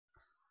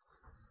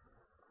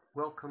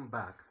Welcome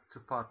back to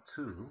part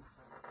 2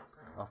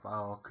 of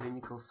our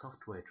clinical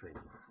software training.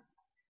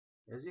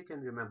 As you can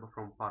remember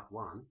from part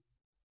 1,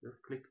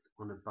 we've clicked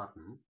on a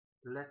button,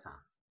 letter.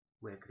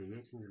 We're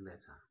creating the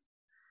letter.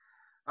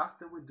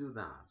 After we do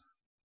that,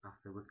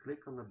 after we click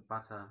on the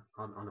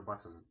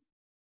button,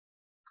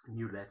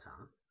 new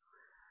letter,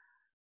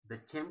 the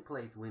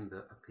template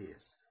window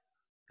appears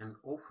and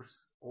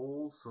offers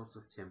all sorts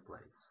of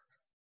templates.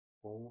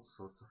 All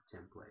sorts of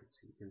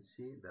templates. You can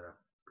see there are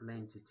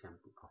plenty of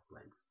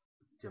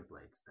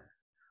templates there.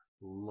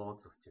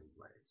 Lots of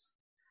templates.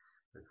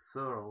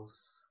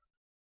 Referrals,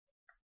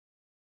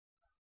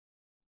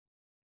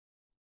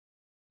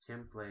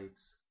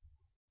 templates,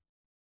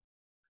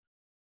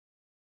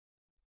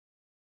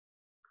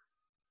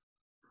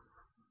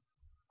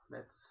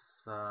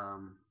 let's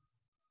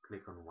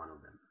click on one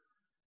of them.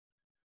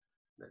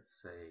 Let's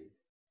say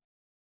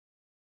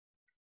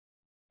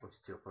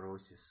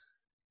osteoporosis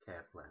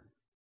care plan.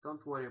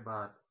 Don't worry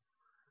about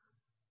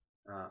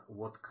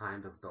what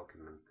kind of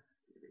document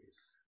it is.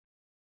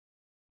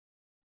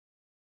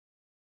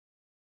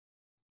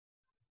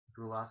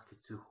 It will ask you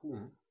to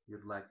whom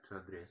you'd like to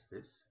address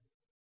this.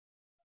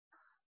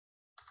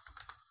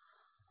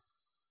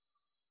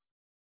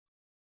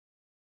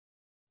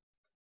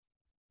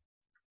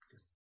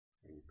 Just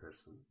any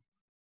person.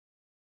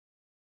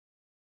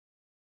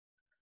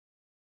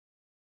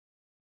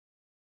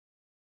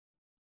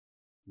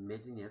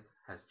 Medinet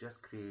has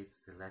just created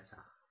the letter.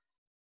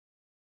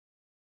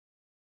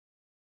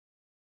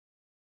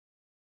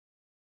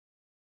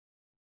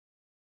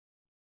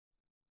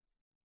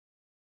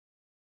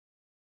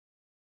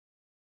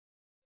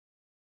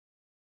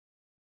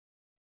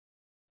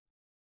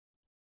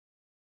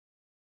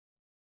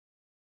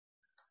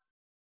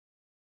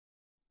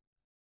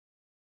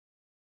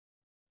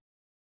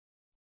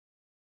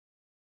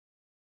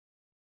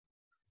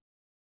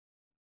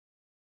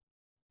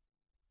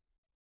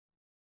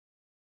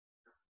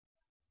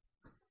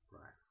 Right.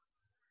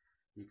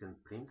 You can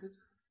print it,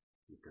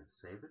 you can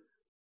save it,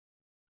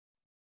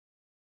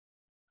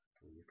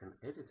 and you can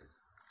edit it.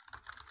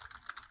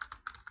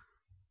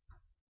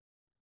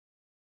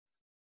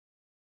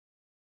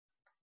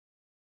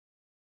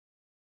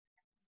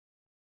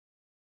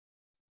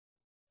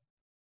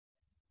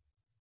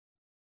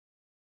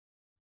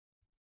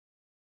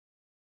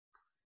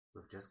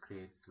 We've just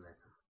created the letter.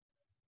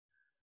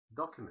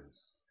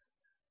 Documents.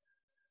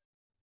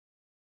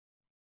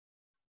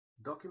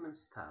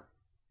 Documents tab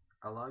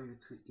allow you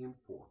to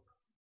import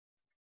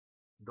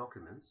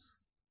documents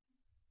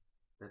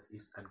that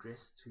is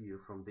addressed to you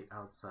from the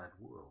outside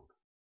world.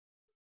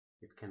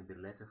 It can be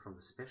letter from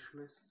the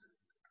specialist,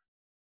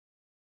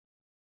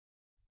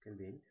 it can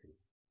be anything.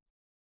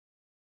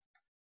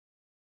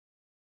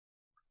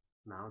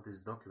 Now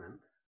this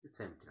document, it's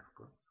empty of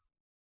course.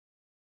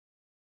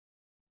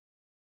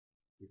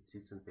 It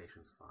sits in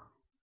patient's file.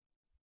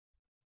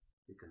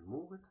 You can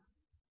move it,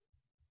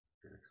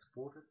 you can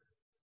export it,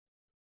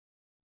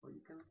 or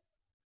you can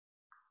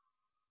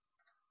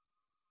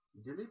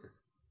delete it.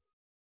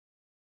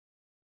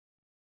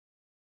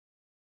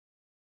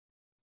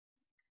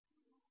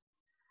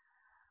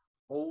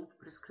 Old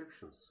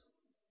prescriptions.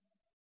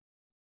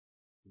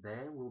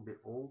 There will be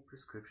old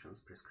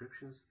prescriptions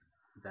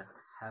that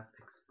have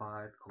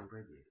expired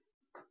already.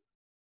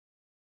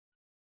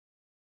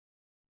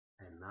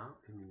 And now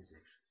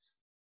immunizations.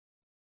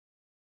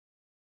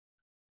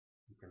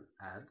 You can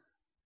add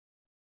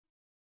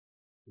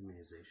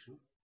immunization.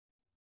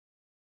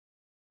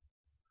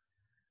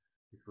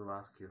 It will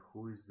ask you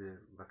who is the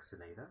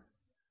vaccinator.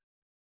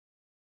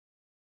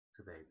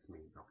 Today it's me,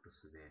 Dr.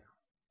 Severe.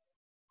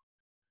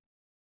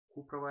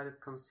 Who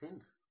provided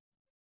consent?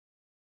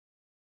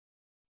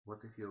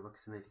 What if you're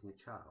vaccinating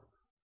a child?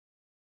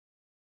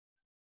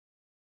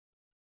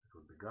 It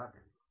would be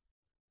guardian.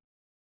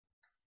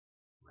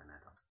 An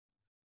adult.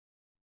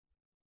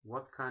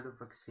 What kind of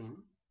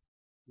vaccine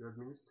you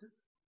administered?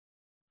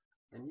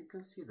 And you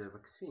can see the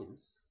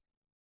vaccines.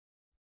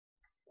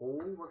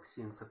 All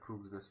vaccines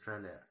approved in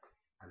Australia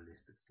are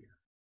listed here.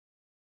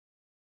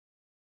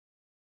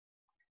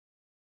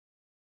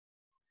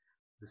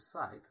 The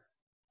site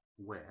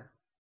where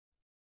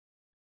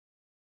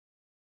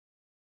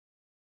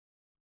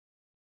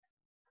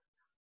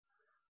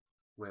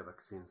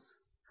vaccines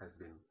has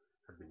been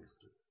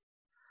administered.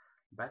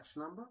 Batch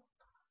number,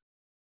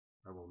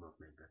 I will not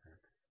make that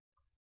entry.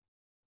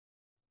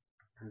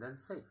 And then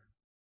save.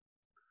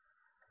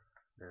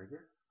 There we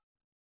go.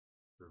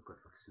 We've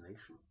got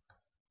vaccination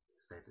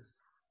status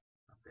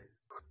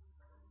updated.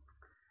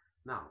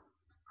 Now,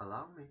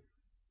 allow me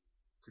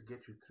to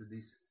get you through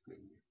this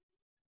menu.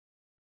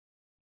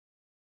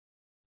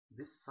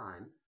 This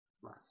sign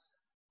plus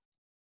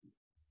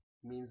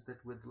means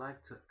that we'd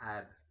like to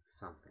add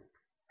something.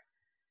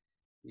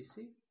 You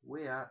see,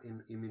 we are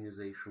in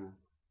immunization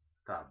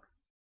tab.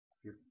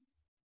 You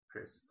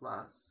press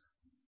plus,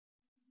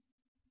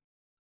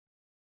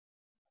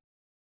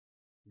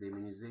 the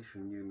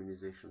new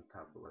immunization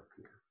tab will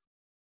appear.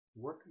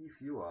 What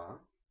if you are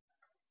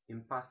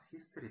in past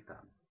history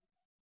tab?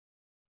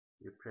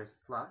 You press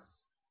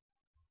plus,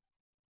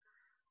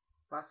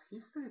 Past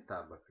History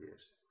tab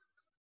appears.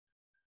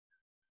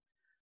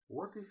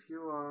 What if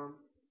you are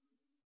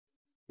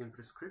in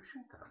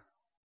Prescription tab?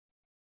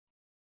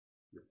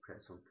 You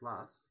press on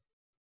plus,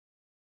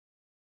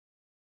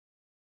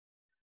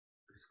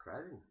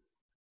 Prescribing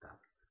tab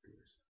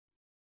appears.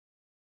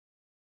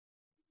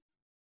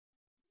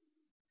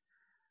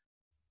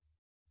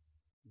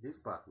 This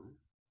button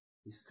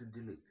is to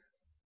delete.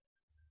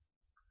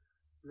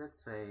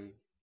 Let's say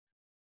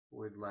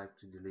we'd like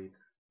to delete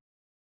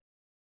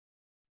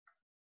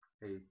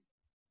a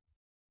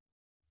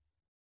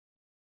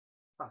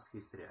past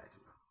history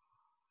item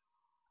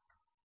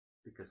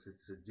because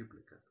it's a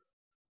duplicate.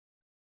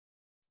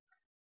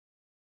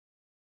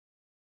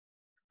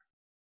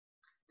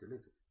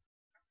 Delete it.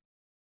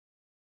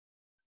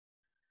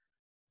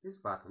 This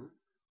button,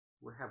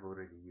 we have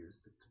already used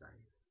it today,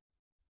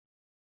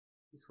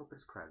 is for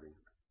prescribing.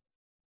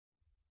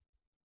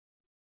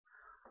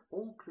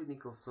 All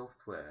clinical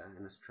software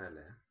in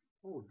Australia,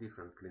 all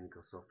different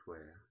clinical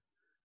software,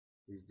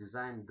 is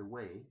designed the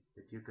way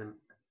that you can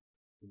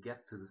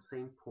get to the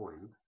same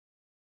point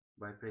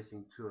by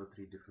pressing 2 or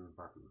 3 different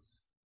buttons.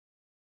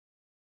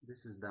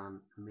 This is done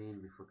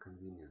mainly for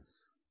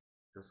convenience,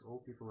 because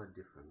all people are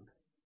different,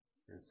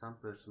 and some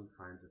person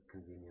finds it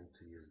convenient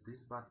to use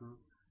this button,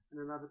 and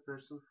another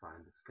person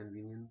finds it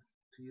convenient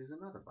to use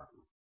another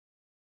button.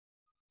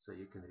 So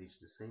you can reach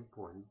the same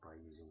point by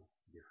using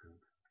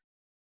different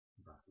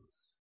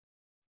buttons.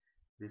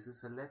 This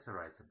is a letter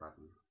writer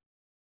button.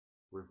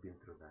 We've been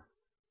through that.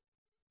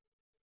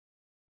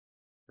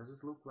 Does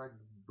it look like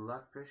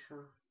blood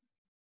pressure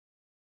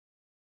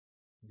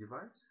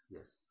device?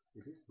 Yes,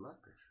 it is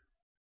blood pressure.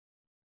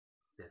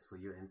 That's where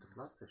you enter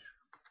blood pressure.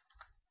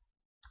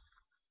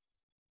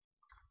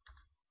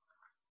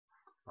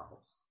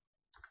 Pulse.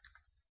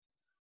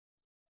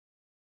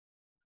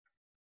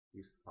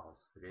 Is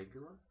pulse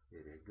regular,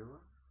 irregular,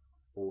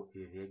 or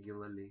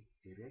irregularly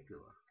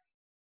irregular?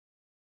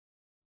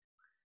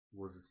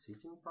 Was it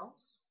sitting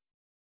pulse?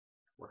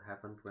 What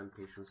happened when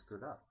patient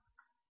stood up?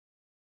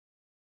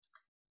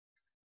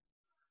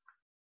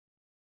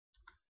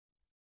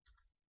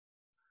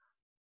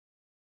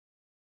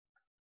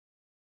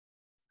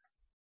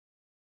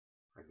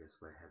 I guess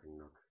we're having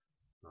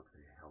not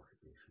very healthy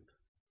patient.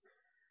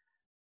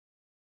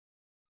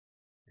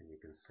 And you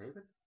can save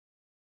it,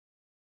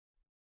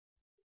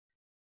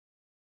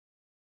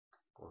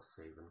 or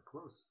save and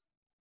close.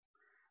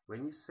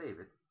 When you save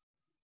it,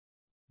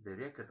 the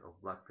record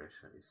of blood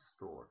pressure is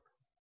stored,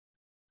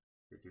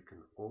 that you can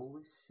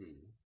always see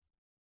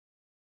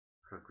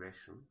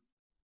progression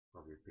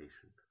of your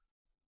patient.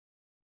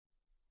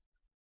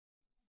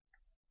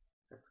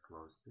 Let's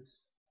close this.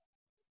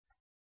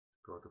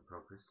 Go to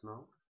progress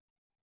note.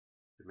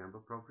 Remember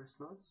progress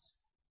notes?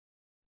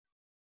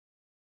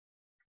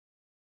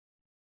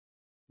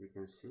 You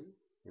can see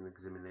in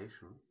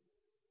examination,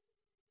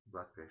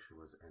 blood pressure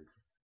was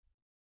entered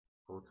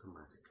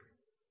automatically.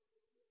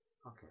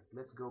 Okay,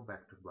 let's go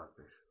back to blood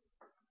pressure.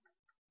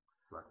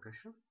 Blood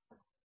pressure,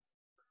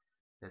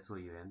 that's where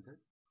you enter.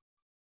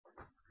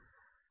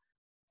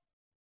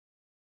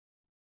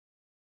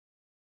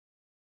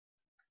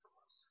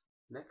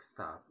 Next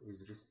up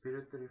is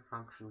respiratory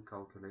function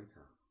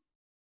calculator.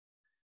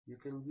 You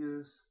can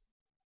use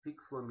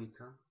peak flow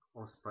meter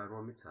or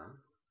spirometer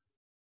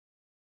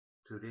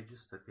to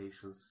register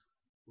patient's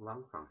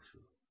lung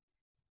function.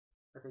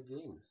 But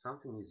again,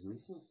 something is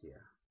missing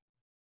here.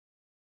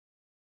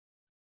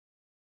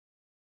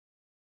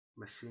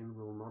 Machine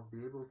will not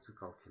be able to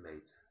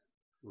calculate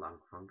lung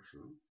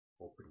function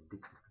or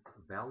predict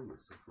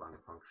values of lung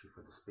function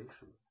for this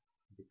patient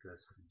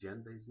because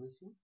gender is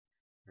missing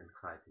and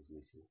height is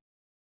missing.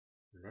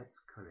 Let's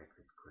correct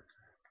it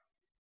quickly.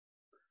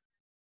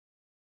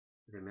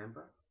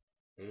 Remember,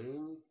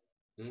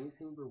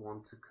 anything we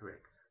want to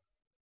correct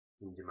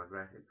in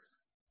demographics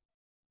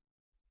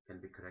can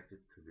be corrected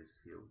to these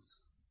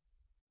fields.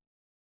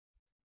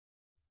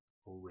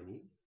 All we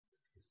need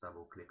is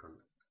double click on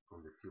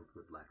the field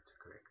we'd like to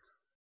correct.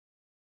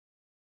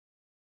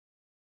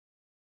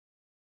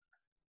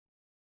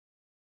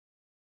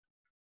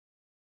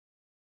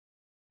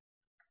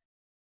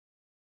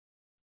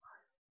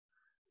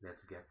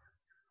 Let's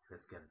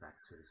get back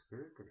to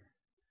respiratory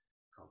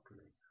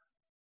calculator.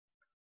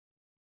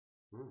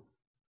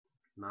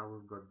 Now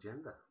we've got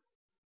gender,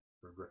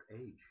 we've got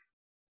age,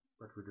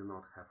 but we do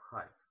not have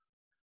height.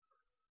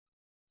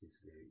 It's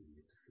very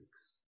easy to fix.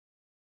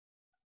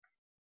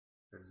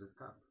 There's a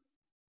tab.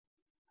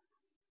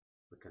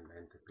 We can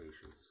enter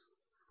patient's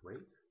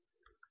weight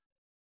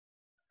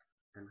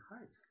and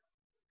height.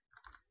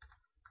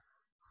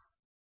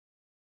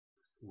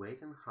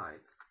 Weight and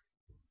height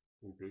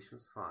in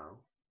patient's file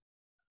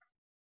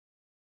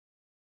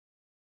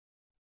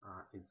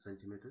are in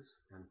centimeters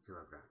and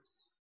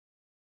kilograms.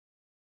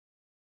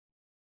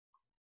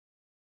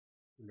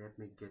 Let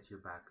me get you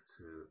back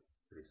to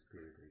the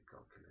respiratory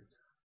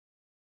calculator.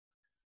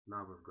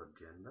 Now we've got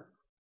gender,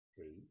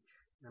 age,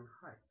 and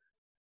height.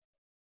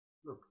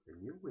 Look, a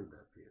new window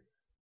appeared.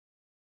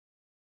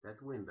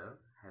 That window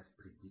has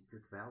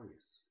predicted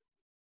values.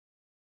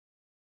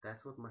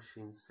 That's what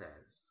machine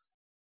says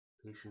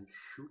patient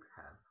should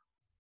have,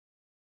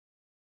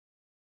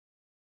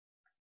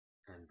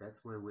 and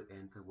that's where we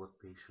enter what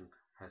patient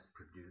has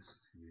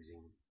produced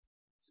using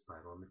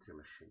spirometry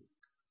machine.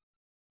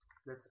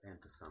 Let's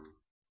enter some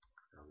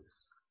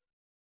values.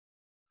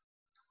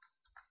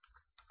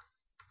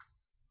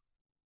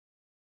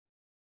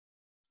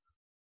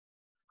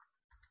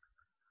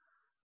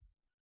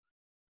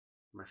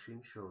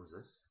 Machine shows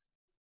us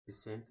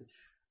percentage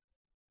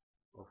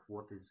of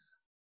what is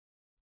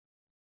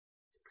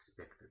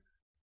expected.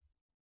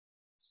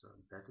 So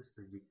that is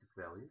predicted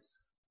values,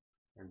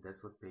 and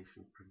that's what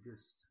patient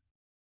produced.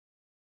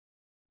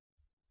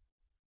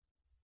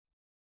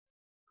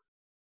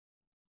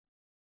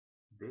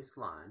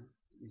 Baseline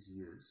is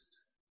used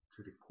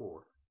to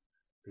record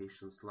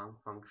patient's lung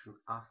function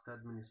after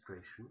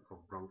administration of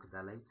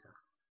bronchodilator,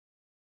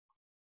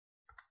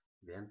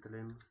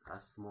 Ventolin,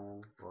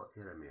 Asmol, or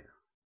Eramir.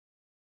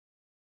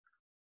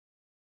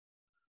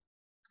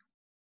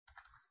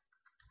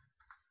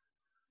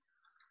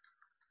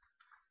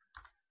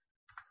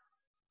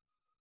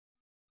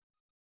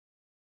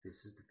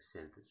 This is the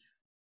percentage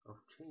of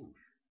change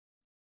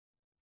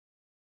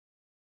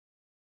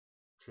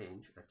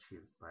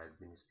achieved by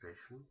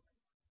administration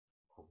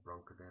of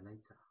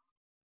bronchodilator.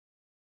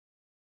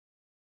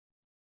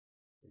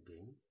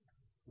 Again,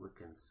 we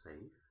can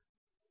save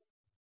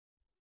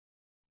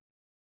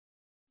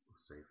or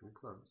save and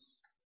close.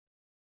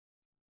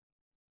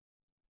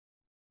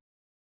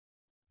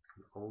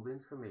 And all the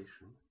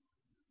information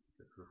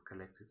that we've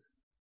collected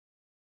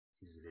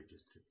is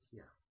registered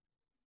here.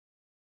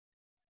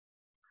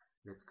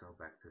 Let's go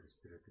back to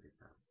respiratory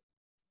tab.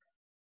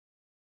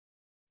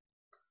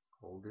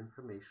 All the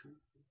information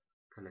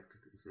collected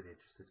is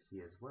registered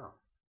here as well.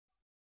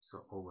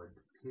 So over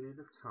the period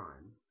of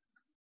time,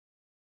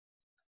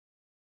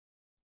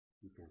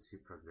 you can see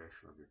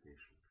progression of the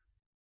patient.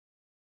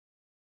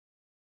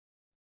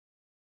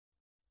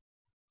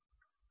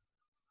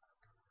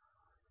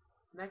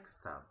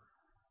 Next tab.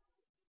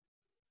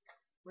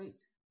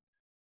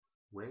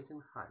 Weight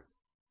and height.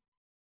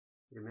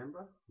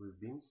 Remember, we've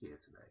been here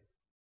today.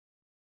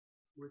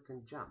 We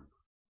can jump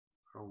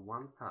from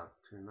one tab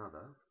to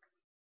another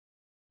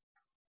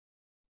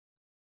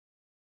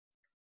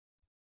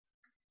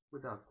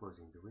without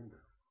closing the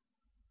window.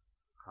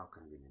 How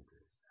convenient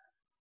is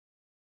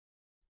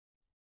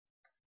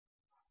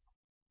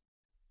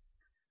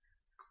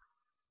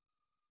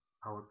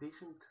that? Our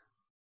patient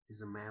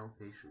is a male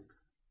patient,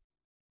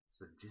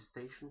 so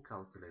gestation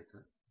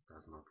calculator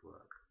does not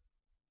work.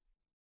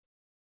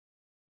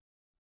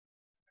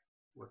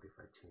 What if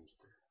I change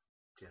the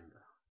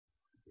gender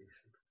of the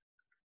patient?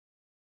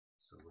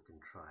 So we can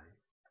try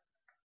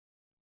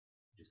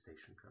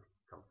gestation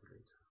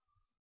calculator.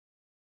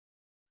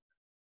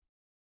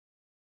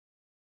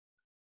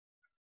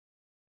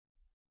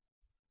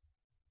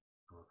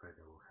 I'm afraid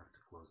I will have to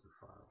close the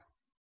file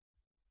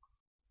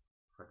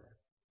for that.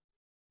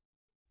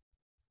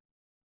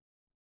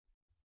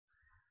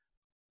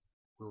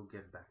 We'll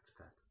get back to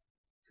that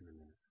in a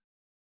minute.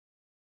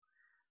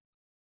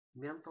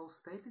 Mental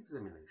state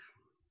examination.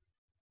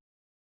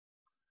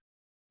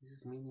 This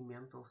is mini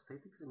mental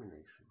state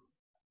examination,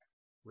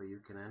 where you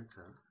can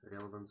enter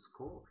relevant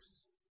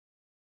scores.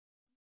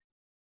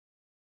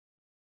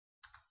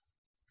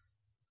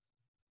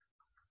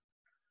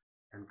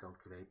 And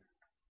calculate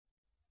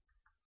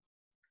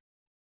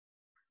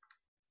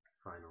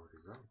final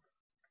result.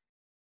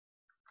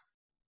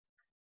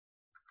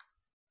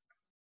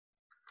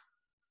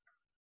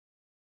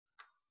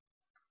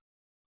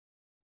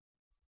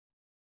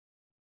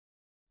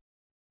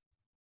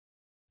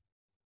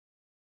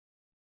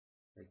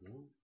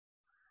 Again,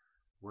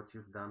 what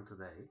you've done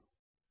today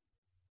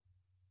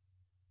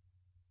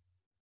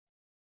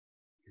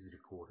is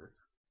recorded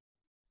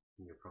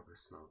in your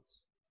progress notes.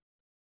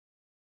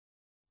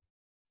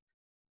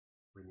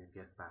 When you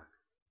get back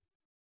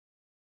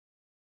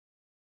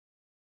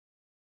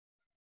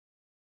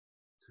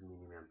to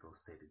mini mental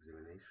state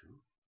examination,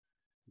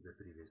 the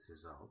previous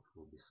result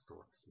will be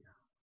stored here.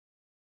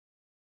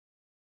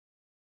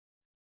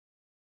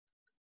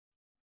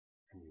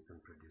 And you can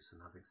produce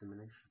another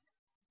examination.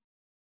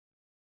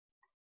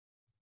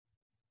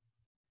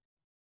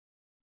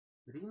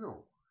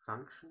 Renal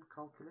function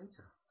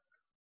calculator.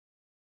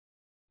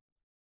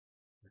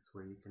 That's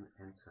where you can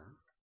enter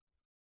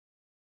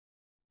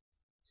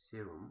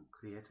serum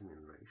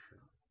creatinine ratio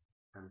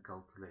and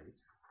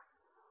calculate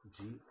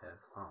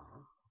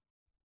GFR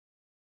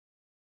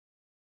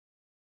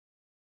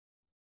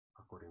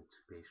according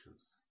to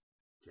patient's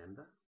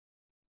gender,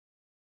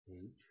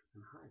 age,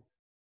 and height.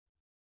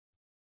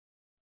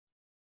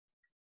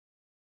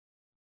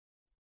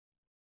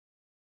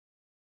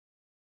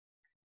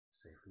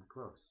 Save and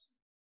close.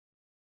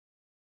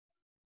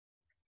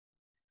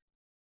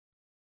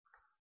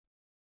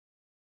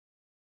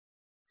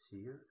 See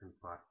you in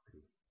part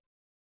 3.